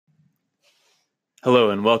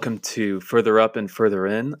Hello, and welcome to Further Up and Further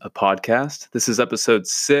In, a podcast. This is episode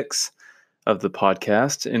 6 of the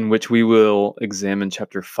podcast, in which we will examine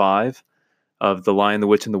chapter 5 of The Lion, the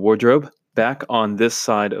Witch, and the Wardrobe, back on this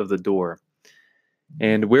side of the door.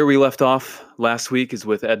 And where we left off last week is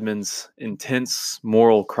with Edmund's intense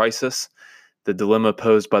moral crisis, the dilemma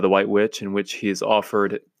posed by the White Witch, in which he is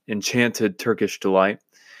offered enchanted Turkish delight.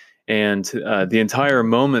 And the entire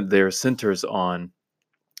moment there centers on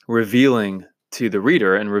revealing to the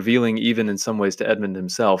reader, and revealing even in some ways to Edmund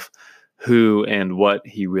himself, who and what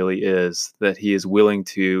he really is, that he is willing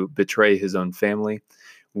to betray his own family,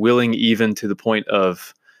 willing even to the point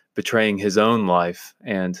of betraying his own life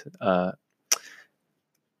and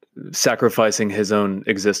sacrificing his own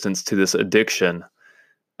existence to this addiction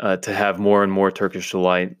to have more and more Turkish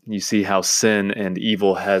delight. You see how sin and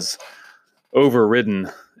evil has overridden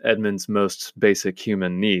Edmund's most basic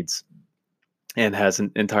human needs, and has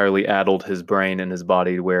entirely addled his brain and his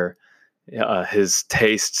body, where his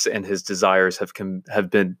tastes and his desires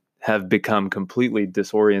have become completely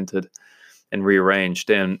disoriented and rearranged.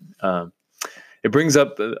 And it brings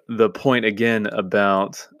up the point again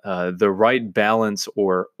about the right balance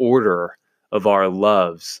or order of our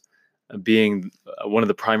loves being one of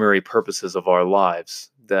the primary purposes of our lives.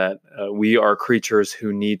 That we are creatures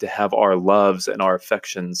who need to have our loves and our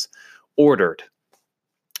affections ordered,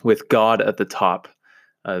 with God at the top,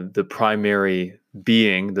 the primary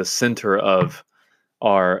being, the center of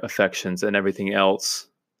our affections, and everything else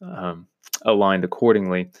aligned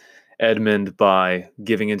accordingly. Edmund, by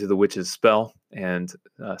giving into the witch's spell and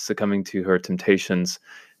succumbing to her temptations,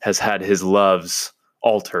 has had his loves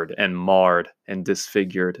altered and marred and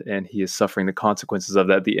disfigured, and he is suffering the consequences of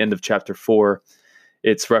that. At the end of chapter 4,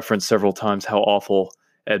 it's referenced several times how awful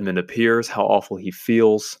Edmund appears, how awful he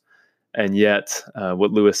feels. And yet,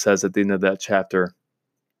 what Lewis says at the end of that chapter,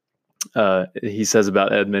 he says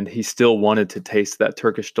about Edmund, he still wanted to taste that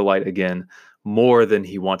Turkish delight again more than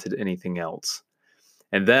he wanted anything else.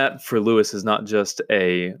 And that, for Lewis, is not just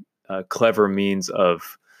a clever means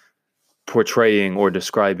of portraying or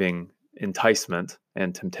describing enticement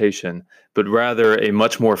and temptation, but rather a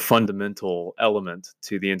much more fundamental element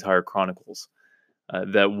to the entire Chronicles.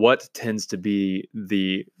 That what tends to be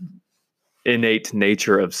the innate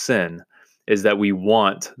nature of sin is that we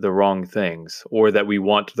want the wrong things, or that we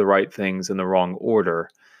want the right things in the wrong order.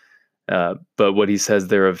 But what he says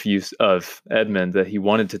there of Edmund, that he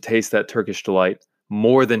wanted to taste that Turkish delight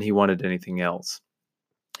more than he wanted anything else,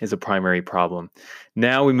 is a primary problem.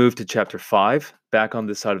 Now we move to chapter 5, back on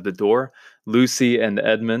this side of the door. Lucy and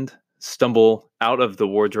Edmund stumble out of the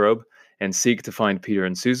wardrobe and seek to find Peter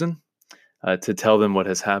and Susan to tell them what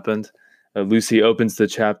has happened. Lucy opens the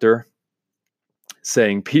chapter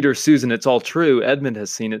saying, "Peter, Susan, it's all true. Edmund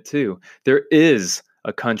has seen it too. There is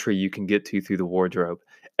a country you can get to through the wardrobe.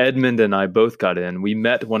 Edmund and I both got in. We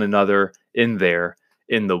met one another in there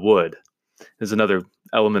in the wood." There's another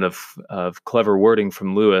element of clever wording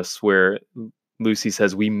from Lewis, where Lucy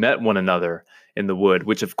says, "We met one another in the wood,"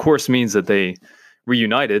 which of course means that they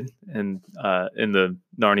reunited in the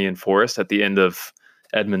Narnian forest at the end of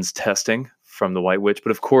Edmund's testing from the White Witch.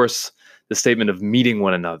 But of course, the statement of meeting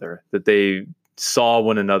one another, that they saw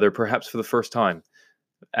one another perhaps for the first time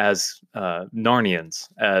as Narnians,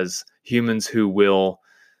 as humans who will,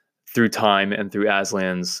 through time and through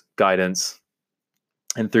Aslan's guidance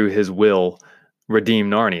and through his will, redeem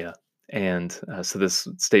Narnia. And so this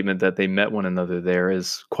statement that they met one another there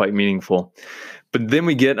is quite meaningful. But then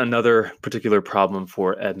we get another particular problem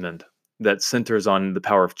for Edmund that centers on the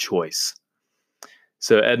power of choice.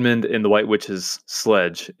 So Edmund in the White Witch's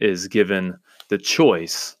sledge is given the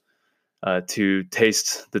choice to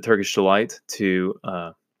taste the Turkish delight, to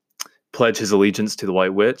pledge his allegiance to the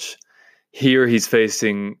White Witch. Here he's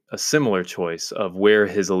facing a similar choice of where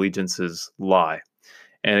his allegiances lie.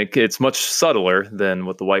 And it's much subtler than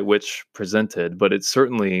what the White Witch presented, but it's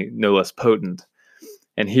certainly no less potent.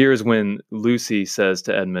 And here's when Lucy says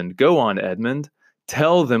to Edmund, "Go on, Edmund,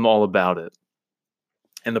 tell them all about it."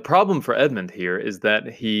 And the problem for Edmund here is that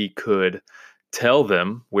he could tell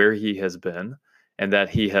them where he has been, and that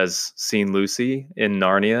he has seen Lucy in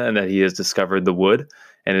Narnia, and that he has discovered the wood,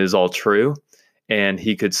 and it is all true. And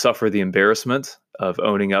he could suffer the embarrassment of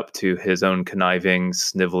owning up to his own conniving,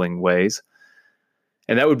 sniveling ways.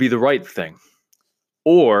 And that would be the right thing.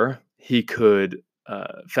 Or he could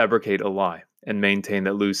fabricate a lie and maintain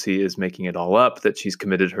that Lucy is making it all up, that she's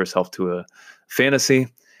committed herself to a fantasy.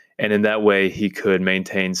 And in that way, he could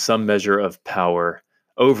maintain some measure of power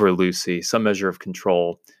over Lucy, some measure of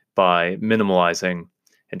control, by minimalizing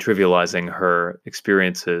and trivializing her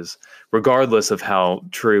experiences, regardless of how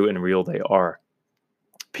true and real they are.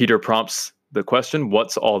 Peter prompts the question,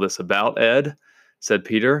 "What's all this about, Ed?" said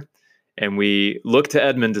Peter, and we look to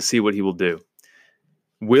Edmund to see what he will do.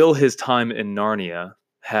 Will his time in Narnia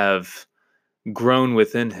have grown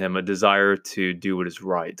within him a desire to do what is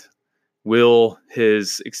right? Will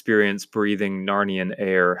his experience breathing Narnian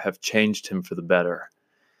air have changed him for the better?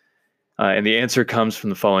 And the answer comes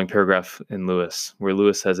from the following paragraph in Lewis, where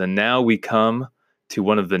Lewis says, "And now we come to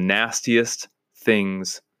one of the nastiest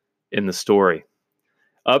things in the story.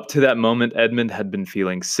 Up to that moment, Edmund had been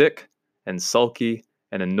feeling sick and sulky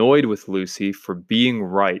and annoyed with Lucy for being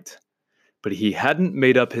right, but he hadn't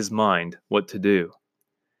made up his mind what to do.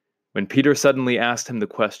 When Peter suddenly asked him the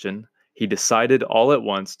question, he decided all at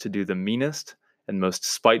once to do the meanest and most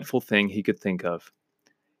spiteful thing he could think of.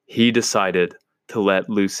 He decided to let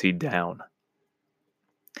Lucy down."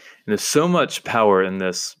 And there's so much power in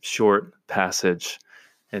this short passage,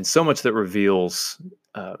 and so much that reveals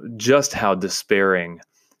just how despairing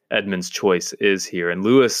Edmund's choice is here. And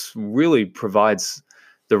Lewis really provides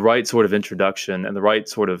the right sort of introduction and the right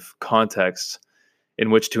sort of context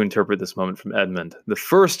in which to interpret this moment from Edmund. The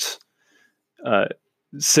first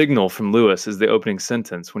signal from Lewis is the opening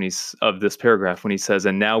sentence of this paragraph when he says,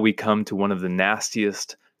 "And now we come to one of the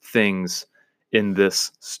nastiest things in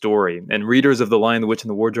this story." And readers of The Lion, the Witch, and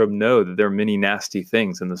the Wardrobe know that there are many nasty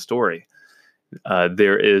things in the story.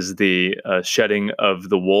 There is the shedding of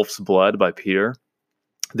the wolf's blood by Peter.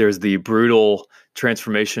 There's the brutal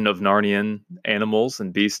transformation of Narnian animals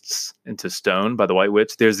and beasts into stone by the White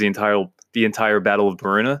Witch. There's the entire Battle of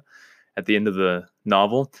Verona at the end of the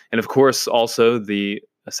novel. And of course, also the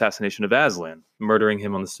assassination of Aslan, murdering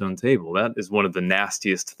him on the stone table. That is one of the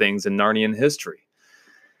nastiest things in Narnian history.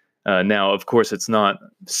 Now, of course, it's not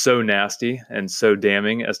so nasty and so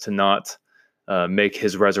damning as to not make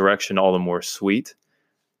his resurrection all the more sweet.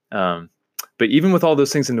 But even with all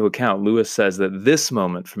those things into account, Lewis says that this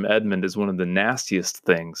moment from Edmund is one of the nastiest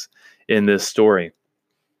things in this story.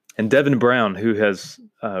 And Devin Brown, who has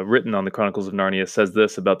written on the Chronicles of Narnia, says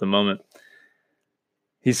this about the moment.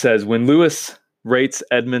 He says, "When Lewis rates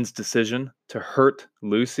Edmund's decision to hurt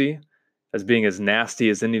Lucy as being as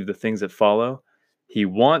nasty as any of the things that follow, he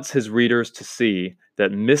wants his readers to see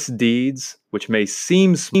that misdeeds which may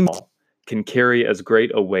seem small can carry as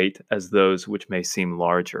great a weight as those which may seem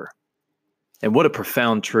larger." And what a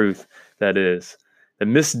profound truth that is. The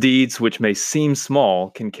misdeeds which may seem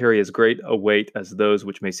small can carry as great a weight as those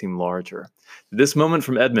which may seem larger. This moment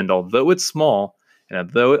from Edmund, although it's small,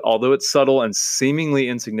 and although it's subtle and seemingly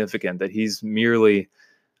insignificant, that he's merely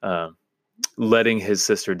letting his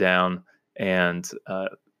sister down and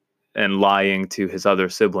lying to his other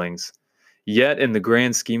siblings, yet in the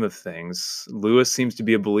grand scheme of things, Lewis seems to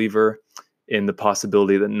be a believer in the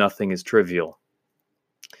possibility that nothing is trivial.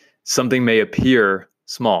 Something may appear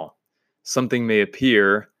small, something may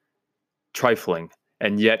appear trifling,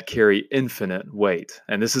 and yet carry infinite weight.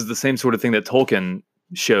 And this is the same sort of thing that Tolkien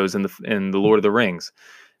shows in the Lord of the Rings,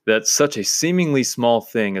 that such a seemingly small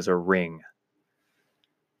thing as a ring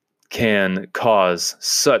can cause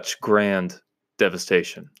such grand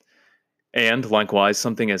devastation. And likewise,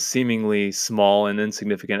 something as seemingly small and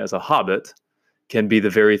insignificant as a hobbit can be the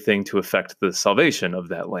very thing to effect the salvation of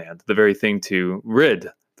that land, the very thing to rid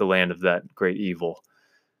the land of that great evil.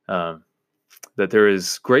 That there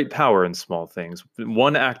is great power in small things.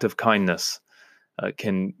 One act of kindness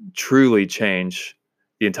can truly change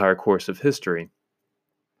the entire course of history.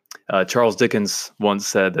 Charles Dickens once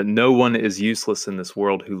said that no one is useless in this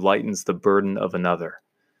world who lightens the burden of another.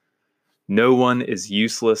 No one is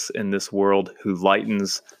useless in this world who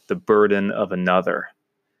lightens the burden of another.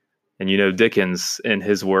 And you know, Dickens in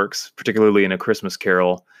his works, particularly in A Christmas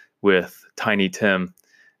Carol with Tiny Tim,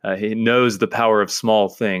 he knows the power of small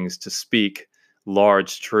things to speak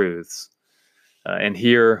large truths. And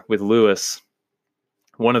here with Lewis,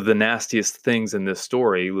 one of the nastiest things in this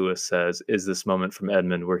story, Lewis says, is this moment from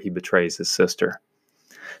Edmund where he betrays his sister.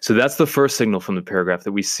 So that's the first signal from the paragraph,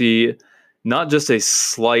 that we see not just a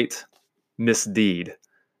slight misdeed,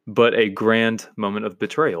 but a grand moment of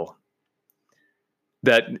betrayal.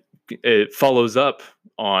 That it follows up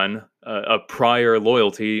on a prior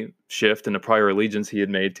loyalty shift and a prior allegiance he had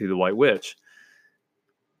made to the White Witch.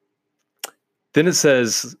 Then it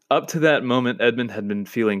says, up to that moment, Edmund had been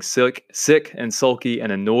feeling sick and sulky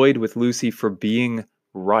and annoyed with Lucy for being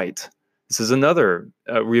right. This is another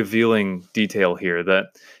revealing detail here,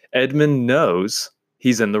 that Edmund knows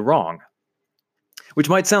he's in the wrong, which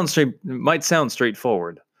might sound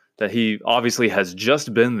straightforward, that he obviously has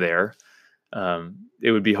just been there.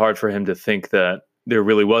 It would be hard for him to think that there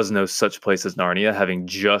really was no such place as Narnia, having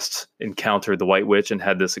just encountered the White Witch and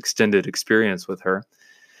had this extended experience with her.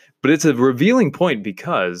 But it's a revealing point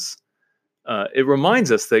because it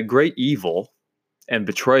reminds us that great evil and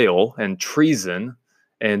betrayal and treason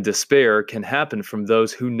and despair can happen from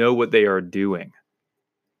those who know what they are doing.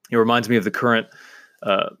 It reminds me of the current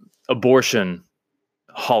abortion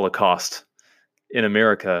holocaust in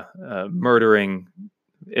America, murdering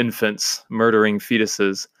infants, murdering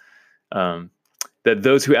fetuses, that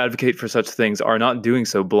those who advocate for such things are not doing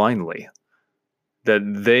so blindly, that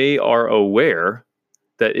they are aware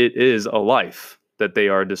that it is a life that they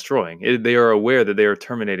are destroying. They are aware that they are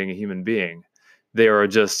terminating a human being. They are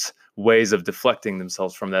just ways of deflecting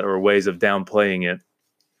themselves from that, or ways of downplaying it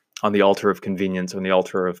on the altar of convenience, on the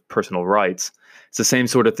altar of personal rights. It's the same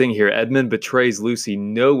sort of thing here. Edmund betrays Lucy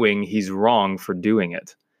knowing he's wrong for doing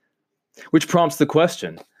it, which prompts the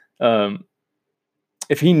question,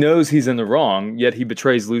 if he knows he's in the wrong, yet he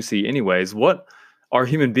betrays Lucy anyways, what are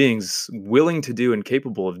human beings willing to do and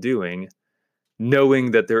capable of doing,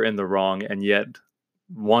 knowing that they're in the wrong and yet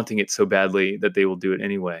wanting it so badly that they will do it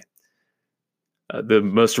anyway? The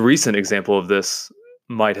most recent example of this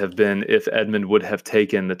might have been if Edmund would have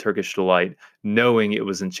taken the Turkish delight, knowing it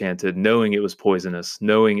was enchanted, knowing it was poisonous,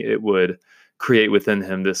 knowing it would create within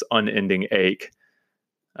him this unending ache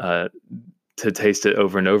to taste it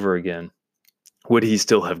over and over again. Would he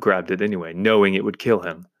still have grabbed it anyway, knowing it would kill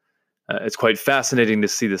him? It's quite fascinating to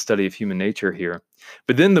see the study of human nature here.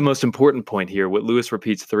 But then the most important point here, what Lewis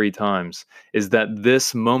repeats 3 times, is that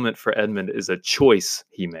this moment for Edmund is a choice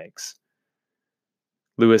he makes.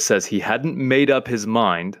 Lewis says he hadn't made up his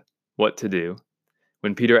mind what to do.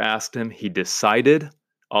 When Peter asked him, he decided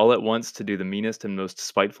all at once to do the meanest and most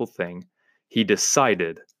spiteful thing. He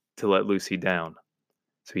decided to let Lucy down.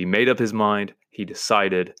 So he made up his mind, he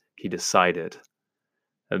decided.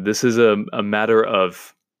 This is a matter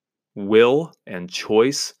of will and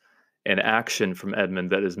choice and action from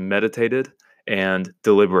Edmund that is meditated and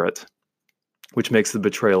deliberate, which makes the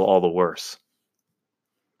betrayal all the worse.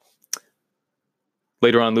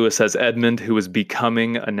 Later on, Lewis says Edmund, who was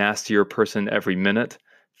becoming a nastier person every minute,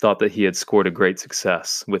 thought that he had scored a great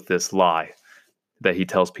success with this lie that he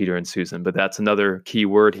tells Peter and Susan. But that's another key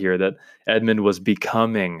word here, that Edmund was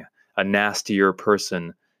becoming a nastier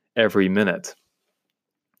person every minute,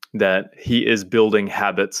 that he is building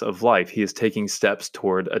habits of life. He is taking steps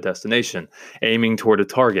toward a destination, aiming toward a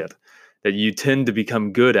target, that you tend to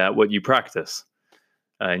become good at what you practice.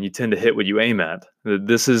 And you tend to hit what you aim at.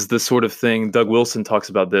 This is the sort of thing, Doug Wilson talks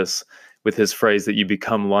about this with his phrase that you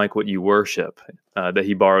become like what you worship, that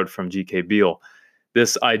he borrowed from G.K. Beale.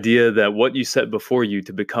 This idea that what you set before you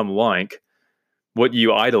to become like, what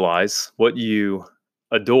you idolize, what you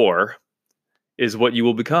adore, is what you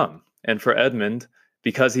will become. And for Edmund,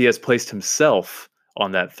 because he has placed himself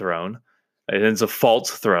on that throne, and it's a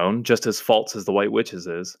false throne, just as false as the White Witch's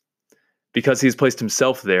is, because he's placed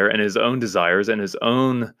himself there and his own desires and his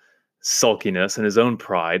own sulkiness and his own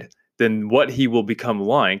pride, then what he will become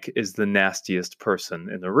like is the nastiest person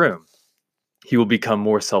in the room. He will become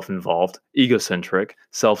more self-involved, egocentric,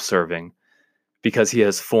 self-serving, because he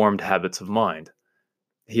has formed habits of mind.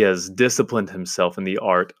 He has disciplined himself in the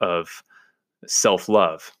art of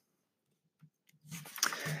self-love.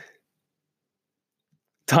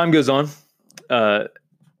 Time goes on.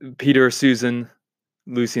 Peter, Susan,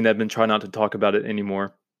 Lucy, and Edmund try not to talk about it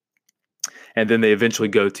anymore. And then they eventually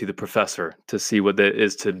go to the professor to see what that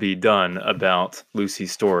is to be done about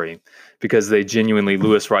Lucy's story. Because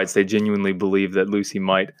Lewis writes, they genuinely believe that Lucy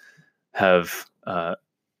might have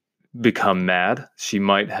become mad. She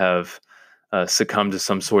might have succumbed to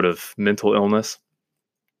some sort of mental illness.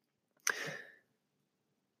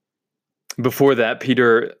 Before that,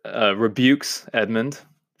 Peter rebukes Edmund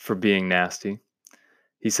for being nasty.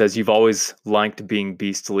 He says, you've always liked being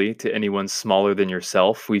beastly to anyone smaller than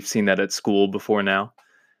yourself. We've seen that at school before now.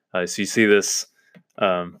 So you see this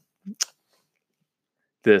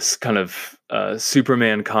this kind of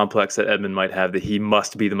Superman complex that Edmund might have, that he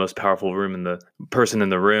must be the most powerful person in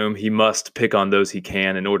the room. He must pick on those he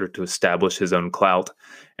can in order to establish his own clout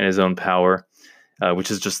and his own power,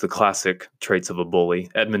 which is just the classic traits of a bully.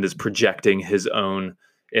 Edmund is projecting his own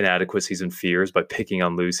inadequacies and fears by picking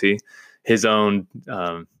on Lucy, his own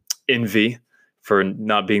envy for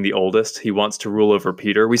not being the oldest. He wants to rule over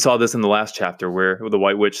Peter. We saw this in the last chapter where the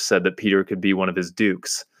White Witch said that Peter could be one of his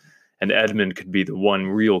dukes and Edmund could be the one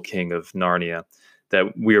real king of Narnia.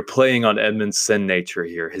 That we are playing on Edmund's sin nature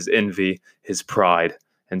here, his envy, his pride,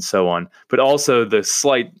 and so on. But also the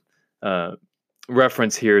slight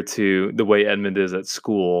reference here to the way Edmund is at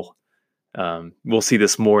school. We'll see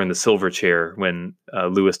this more in the Silver Chair when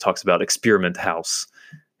Lewis talks about Experiment House,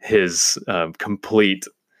 his complete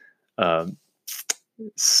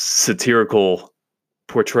satirical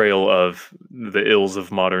portrayal of the ills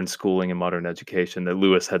of modern schooling and modern education that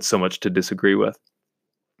Lewis had so much to disagree with.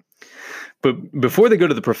 But before they go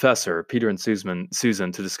to the professor, Peter and Susan,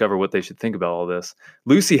 to discover what they should think about all this,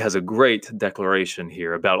 Lucy has a great declaration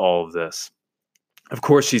here about all of this. Of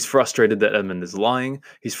course, she's frustrated that Edmund is lying.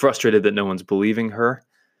 He's frustrated that no one's believing her.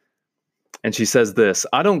 And she says this: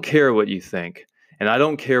 "I don't care what you think, and I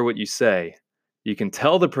don't care what you say. You can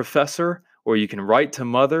tell the professor, or you can write to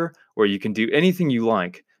mother, or you can do anything you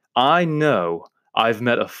like. I know I've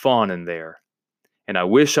met a faun in there, and I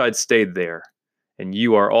wish I'd stayed there. And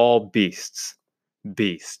you are all beasts.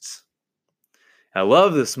 Beasts." I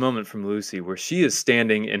love this moment from Lucy where she is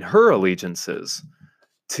standing in her allegiances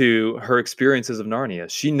to her experiences of Narnia.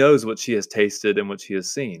 She knows what she has tasted and what she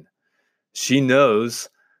has seen. She knows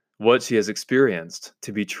what she has experienced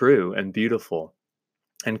to be true and beautiful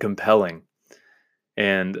and compelling.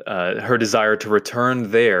 And her desire to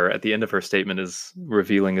return there at the end of her statement is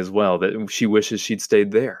revealing as well, that she wishes she'd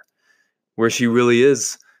stayed there, where she really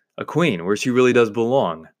is a queen, where she really does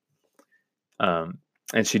belong.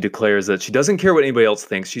 And she declares that she doesn't care what anybody else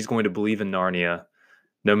thinks. She's going to believe in Narnia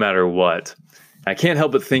no matter what. I can't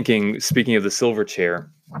help but thinking, speaking of the silver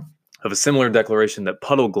chair, of a similar declaration that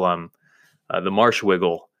Puddleglum, the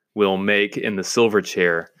Marshwiggle, will make in the silver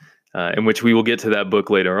chair, in which we will get to that book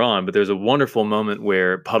later on. But there's a wonderful moment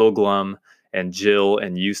where Puddleglum and Jill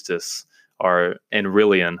and Eustace and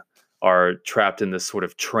Rilian are trapped in this sort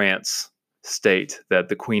of trance state that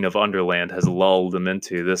the Queen of Underland has lulled them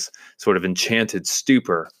into, this sort of enchanted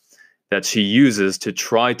stupor that she uses to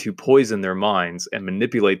try to poison their minds and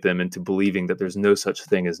manipulate them into believing that there's no such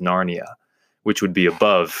thing as Narnia, which would be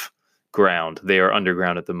above ground. They are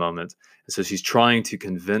underground at the moment. And so she's trying to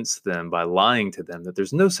convince them by lying to them that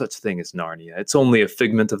there's no such thing as Narnia. It's only a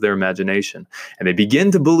figment of their imagination. And they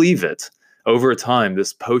begin to believe it. Over time,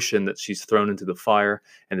 this potion that she's thrown into the fire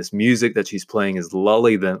and this music that she's playing is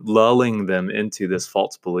lulling them into this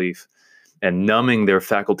false belief and numbing their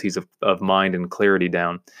faculties of mind and clarity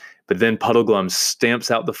down. But then Puddleglum stamps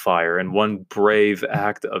out the fire in one brave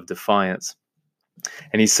act of defiance.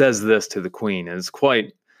 And he says this to the queen, and it's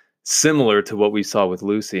quite similar to what we saw with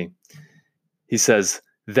Lucy. He says,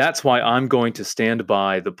 "That's why I'm going to stand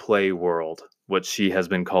by the play world," what she has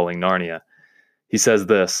been calling Narnia. He says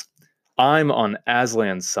this: "I'm on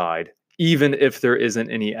Aslan's side, even if there isn't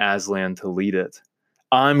any Aslan to lead it.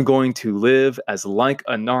 I'm going to live as like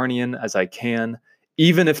a Narnian as I can,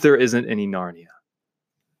 even if there isn't any Narnia."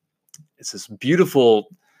 It's this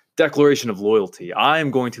beautiful declaration of loyalty. I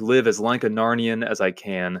am going to live as like a Narnian as I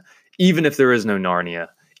can, even if there is no Narnia,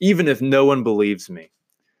 even if no one believes me.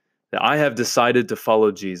 That I have decided to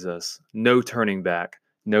follow Jesus. No turning back.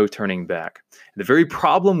 No turning back. The very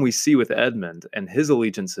problem we see with Edmund and his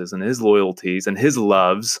allegiances and his loyalties and his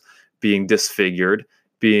loves being disfigured,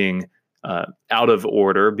 being out of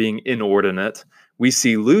order, being inordinate, we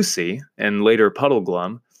see Lucy and later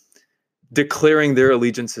Puddleglum declaring their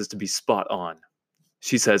allegiances to be spot on.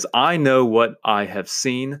 She says, "I know what I have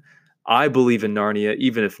seen. I believe in Narnia,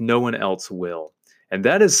 even if no one else will." And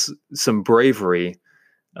that is some bravery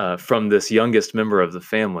from this youngest member of the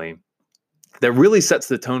family that really sets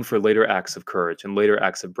the tone for later acts of courage and later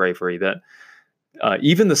acts of bravery, that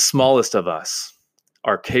even the smallest of us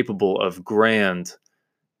are capable of grand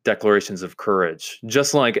declarations of courage,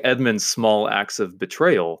 just like Edmund's small acts of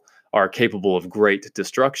betrayal are capable of great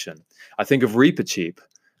destruction. I think of Reepicheep,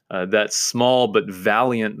 that small but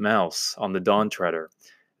valiant mouse on the Dawn Treader,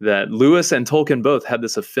 that Lewis and Tolkien both had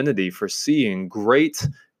this affinity for seeing great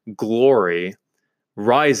glory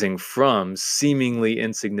rising from seemingly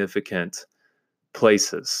insignificant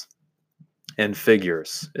places and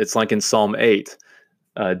figures. It's like in Psalm 8,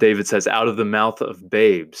 David says, "Out of the mouth of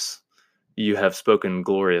babes, you have spoken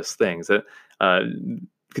glorious things."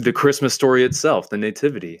 The Christmas story itself, the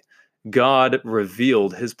Nativity, God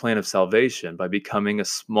revealed his plan of salvation by becoming a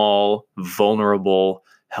small, vulnerable,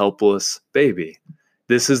 helpless baby.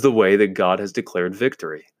 This is the way that God has declared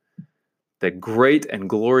victory. That great and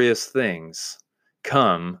glorious things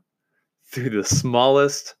come through the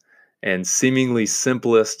smallest and seemingly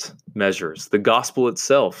simplest measures. The gospel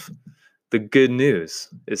itself, the good news,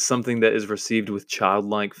 is something that is received with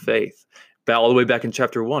childlike faith. All the way back in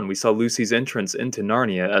chapter 1, we saw Lucy's entrance into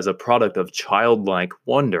Narnia as a product of childlike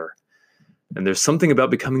wonder. And there's something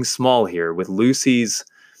about becoming small here with Lucy's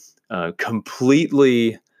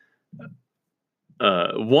completely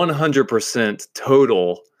 100%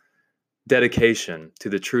 total dedication to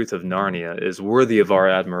the truth of Narnia is worthy of our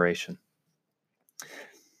admiration.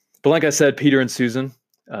 But like I said, Peter and Susan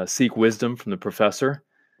seek wisdom from the professor.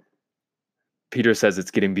 Peter says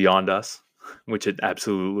it's getting beyond us. which it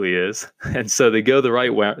absolutely is. And so they go the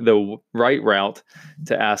right route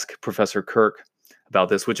to ask Professor Kirk about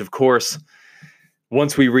this, which of course,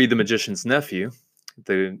 once we read The Magician's Nephew,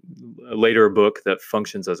 the later book that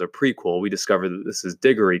functions as a prequel, we discover that this is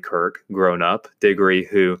Diggory Kirk grown up. Diggory,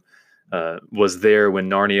 who was there when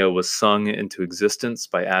Narnia was sung into existence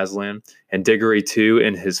by Aslan. And Diggory, too,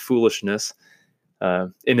 in his foolishness,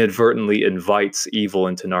 inadvertently invites evil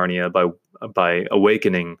into Narnia by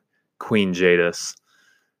awakening Queen Jadis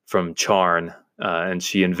from Charn, and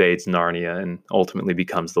she invades Narnia and ultimately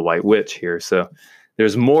becomes the White Witch here. So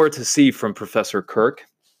there's more to see from Professor Kirk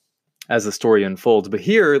as the story unfolds. But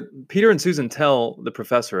here, Peter and Susan tell the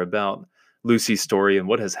professor about Lucy's story and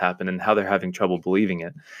what has happened and how they're having trouble believing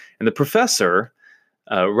it. And the professor,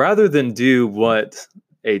 rather than do what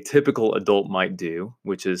a typical adult might do,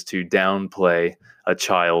 which is to downplay a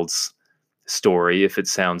child's story if it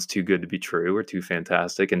sounds too good to be true or too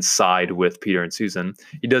fantastic and side with Peter and Susan,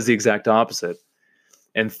 he does the exact opposite.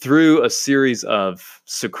 And through a series of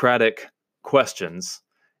Socratic questions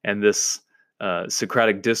and this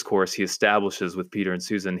Socratic discourse he establishes with Peter and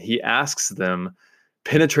Susan, he asks them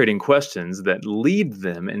penetrating questions that lead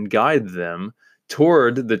them and guide them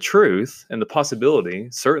toward the truth and the possibility,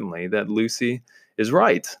 certainly, that Lucy is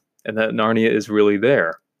right and that Narnia is really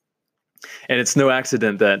there. And it's no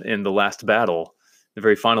accident that in the last battle, the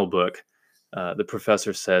very final book, the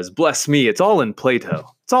professor says, "Bless me, it's all in Plato.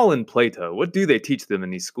 It's all in Plato. What do they teach them in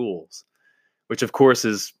these schools?" Which, of course,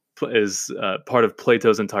 is part of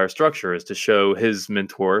Plato's entire structure, is to show his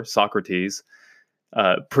mentor, Socrates,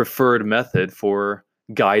 preferred method for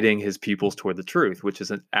guiding his pupils toward the truth, which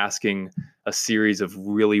is asking a series of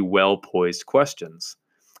really well-poised questions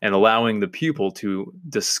and allowing the pupil to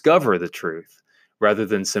discover the truth rather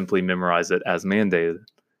than simply memorize it as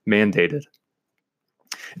mandated.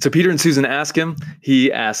 So Peter and Susan ask him.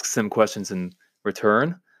 He asks them questions in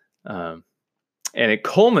return. And it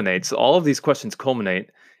culminates, all of these questions culminate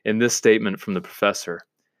in this statement from the professor.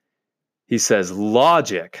 He says,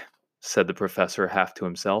 "Logic," said the professor half to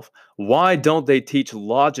himself. "Why don't they teach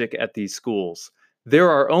logic at these schools? There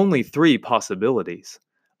are only 3 possibilities.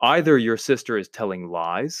 Either your sister is telling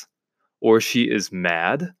lies, or she is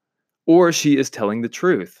mad, or she is telling the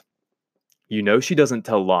truth. You know she doesn't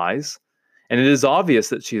tell lies, and it is obvious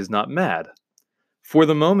that she is not mad. For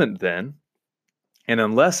the moment, then, and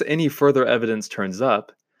unless any further evidence turns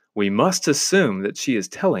up, we must assume that she is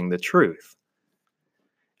telling the truth."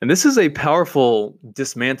 And this is a powerful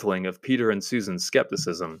dismantling of Peter and Susan's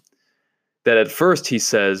skepticism. That at first he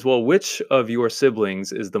says, well, which of your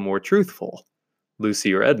siblings is the more truthful,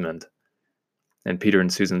 Lucy or Edmund? And Peter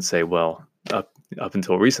and Susan say, well, up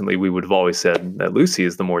until recently, we would have always said that Lucy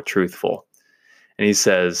is the more truthful. And he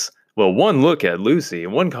says, well, one look at Lucy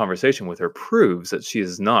and one conversation with her proves that she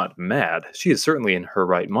is not mad. She is certainly in her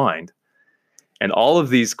right mind. And all of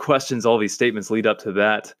these questions, all these statements lead up to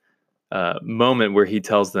that moment where he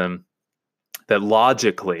tells them that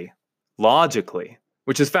logically,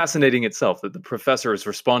 which is fascinating itself, that the professor is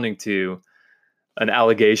responding to an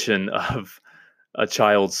allegation of a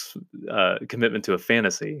child's commitment to a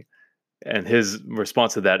fantasy. And his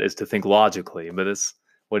response to that is to think logically, but it's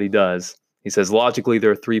what he does. He says, logically,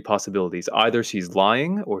 there are 3 possibilities. Either she's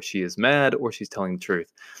lying, or she is mad, or she's telling the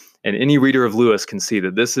truth. And any reader of Lewis can see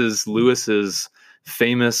that this is Lewis's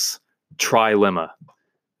famous trilemma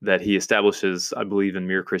that he establishes, I believe, in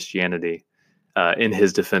Mere Christianity, in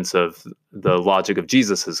his defense of the logic of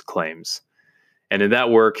Jesus's claims. And in that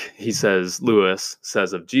work, Lewis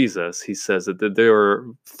says of Jesus, he says that there are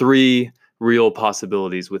 3 real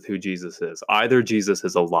possibilities with who Jesus is. Either Jesus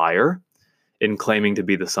is a liar in claiming to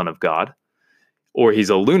be the Son of God, or he's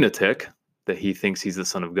a lunatic, that he thinks he's the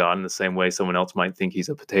Son of God in the same way someone else might think he's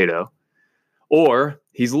a potato, or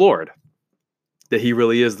he's Lord, that he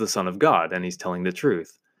really is the Son of God and he's telling the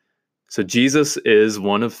truth. So Jesus is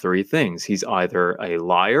one of 3 things. He's either a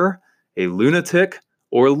liar, a lunatic,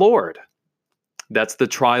 or Lord. That's the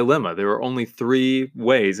trilemma. There are only 3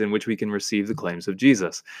 ways in which we can receive the claims of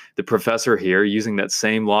Jesus. The professor here, using that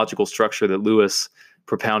same logical structure that Lewis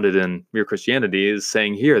propounded in Mere Christianity, is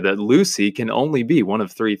saying here that Lucy can only be one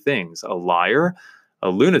of 3 things: a liar, a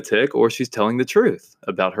lunatic, or she's telling the truth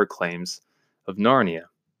about her claims of Narnia.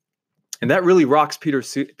 And that really rocks Peter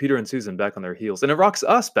and Susan back on their heels. And it rocks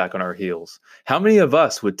us back on our heels. How many of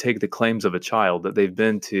us would take the claims of a child that they've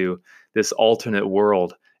been to this alternate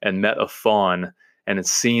world and met a faun and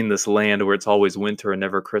has seen this land where it's always winter and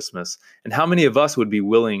never Christmas? And how many of us would be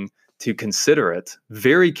willing to consider it,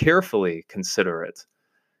 very carefully consider it,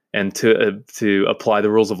 and to apply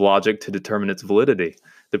the rules of logic to determine its validity?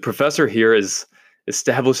 The professor here is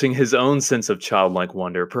establishing his own sense of childlike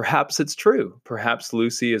wonder. Perhaps it's true. Perhaps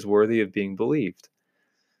Lucy is worthy of being believed.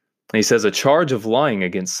 And he says a charge of lying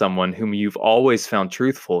against someone whom you've always found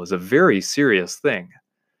truthful is a very serious thing.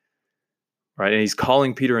 Right? And he's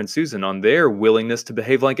calling Peter and Susan on their willingness to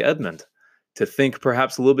behave like Edmund, to think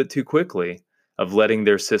perhaps a little bit too quickly of letting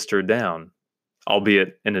their sister down,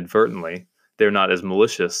 albeit inadvertently. They're not as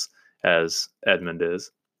malicious as Edmund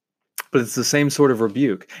is. But it's the same sort of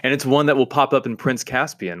rebuke. And it's one that will pop up in Prince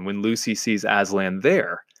Caspian when Lucy sees Aslan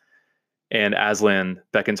there. And Aslan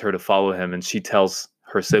beckons her to follow him, and she tells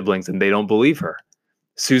her siblings, and they don't believe her.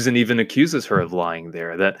 Susan even accuses her of lying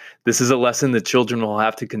there, that this is a lesson that children will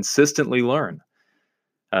have to consistently learn,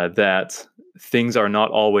 that things are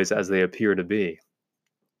not always as they appear to be,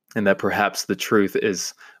 and that perhaps the truth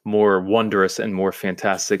is more wondrous and more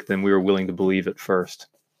fantastic than we were willing to believe at first.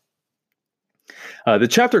 The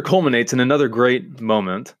chapter culminates in another great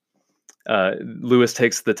moment. Lewis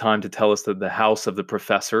takes the time to tell us that the house of the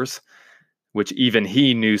professors, which even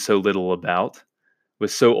he knew so little about,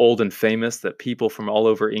 was so old and famous that people from all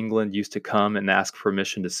over England used to come and ask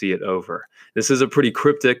permission to see it over. This is a pretty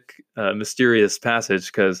cryptic, mysterious passage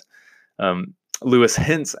because Lewis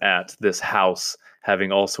hints at this house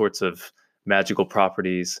having all sorts of magical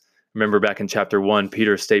properties. Remember back in chapter 1,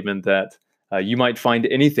 Peter's statement that you might find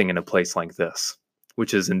anything in a place like this,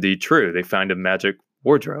 which is indeed true. They find a magic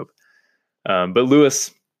wardrobe. But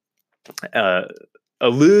Lewis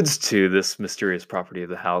alludes to this mysterious property of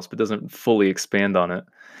the house, but doesn't fully expand on it.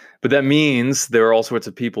 But that means there are all sorts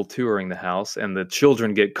of people touring the house, and the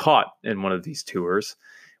children get caught in one of these tours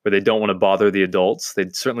where they don't want to bother the adults. They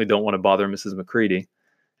certainly don't want to bother Mrs. Macready.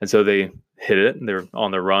 And so they hit it, and they're on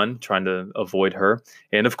the run, trying to avoid her.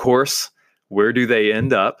 And of course, where do they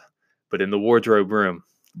end up? But in the wardrobe room,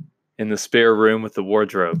 in the spare room with the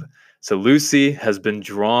wardrobe. So Lucy has been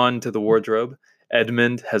drawn to the wardrobe.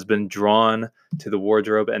 Edmund has been drawn to the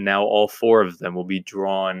wardrobe, and now all four of them will be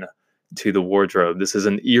drawn to the wardrobe. This is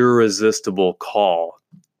an irresistible call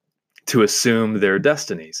to assume their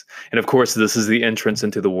destinies. And of course, this is the entrance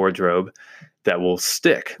into the wardrobe that will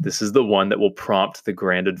stick. This is the one that will prompt the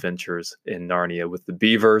grand adventures in Narnia with the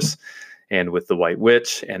beavers and with the White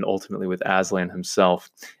Witch, and ultimately with Aslan himself.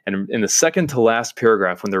 And in the second to last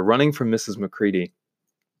paragraph, when they're running from Mrs. Macready,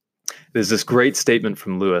 there's this great statement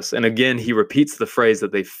from Lewis. And again, he repeats the phrase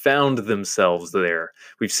that they found themselves there.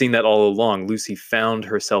 We've seen that all along. Lucy found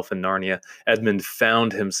herself in Narnia. Edmund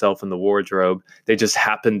found himself in the wardrobe. They just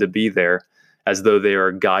happened to be there, as though they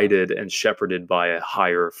are guided and shepherded by a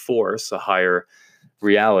higher force, a higher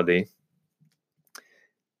reality.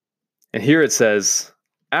 And here it says,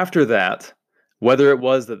 after that, whether it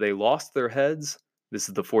was that they lost their heads, this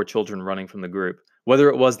is the four children running from the group, whether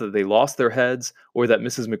it was that they lost their heads, or that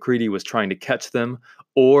Mrs. Macready was trying to catch them,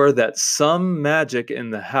 or that some magic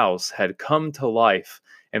in the house had come to life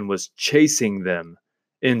and was chasing them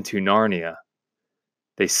into Narnia,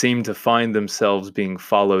 they seemed to find themselves being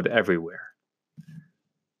followed everywhere.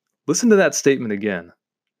 Listen to that statement again.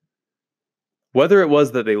 Whether it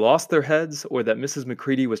was that they lost their heads, or that Mrs.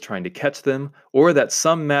 Macready was trying to catch them, or that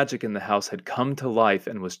some magic in the house had come to life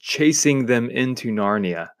and was chasing them into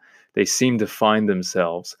Narnia, they seemed to find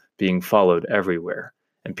themselves being followed everywhere.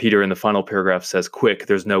 And Peter in the final paragraph says, quick,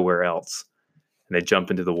 there's nowhere else. And they jump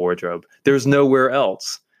into the wardrobe. There's nowhere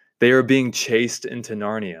else. They are being chased into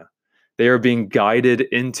Narnia. They are being guided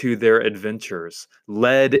into their adventures,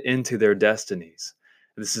 led into their destinies.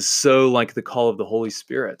 This is so like the call of the Holy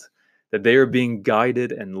Spirit, that they are being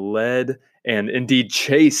guided and led and indeed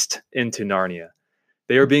chased into Narnia.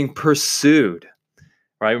 They are being pursued.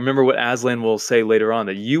 Right? Remember what Aslan will say later on,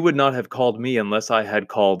 that you would not have called me unless I had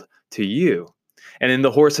called to you. And in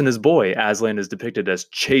The Horse and His Boy, Aslan is depicted as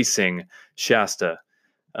chasing Shasta.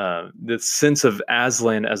 The sense of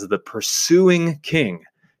Aslan as the pursuing king,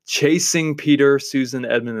 chasing Peter, Susan,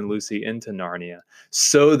 Edmund, and Lucy into Narnia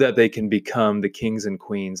so that they can become the kings and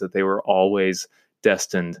queens that they were always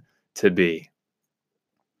destined to be.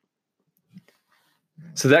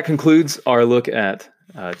 So that concludes our look at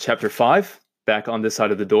chapter 5. Back on this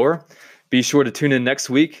side of the door. Be sure to tune in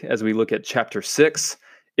next week as we look at chapter 6,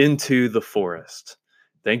 Into the Forest.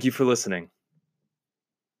 Thank you for listening.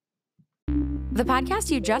 The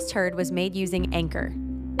podcast you just heard was made using Anchor.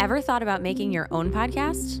 Ever thought about making your own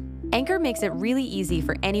podcast? Anchor makes it really easy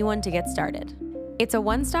for anyone to get started. It's a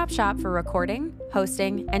one-stop shop for recording,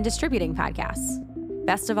 hosting, and distributing podcasts.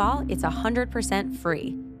 Best of all, it's 100%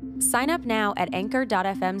 free. Sign up now at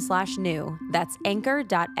anchor.fm/new. That's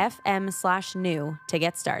anchor.fm/new to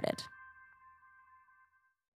get started.